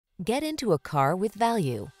Get into a car with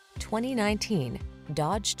value. 2019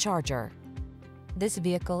 Dodge Charger. This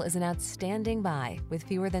vehicle is an outstanding buy with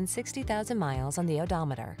fewer than 60,000 miles on the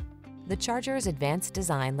odometer. The Charger's advanced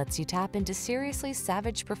design lets you tap into seriously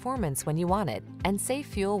savage performance when you want it and save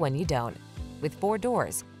fuel when you don't. With 4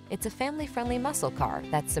 doors, it's a family-friendly muscle car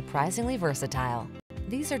that's surprisingly versatile.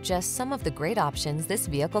 These are just some of the great options this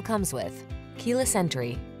vehicle comes with: keyless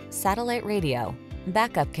entry, satellite radio,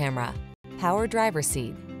 backup camera, power driver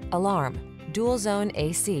seat, alarm, dual zone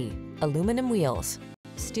AC, aluminum wheels,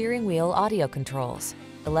 steering wheel audio controls,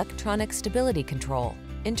 electronic stability control,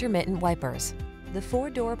 intermittent wipers. The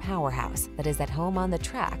 4-door powerhouse that is at home on the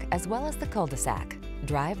track as well as the cul-de-sac.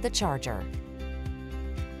 Drive the Charger.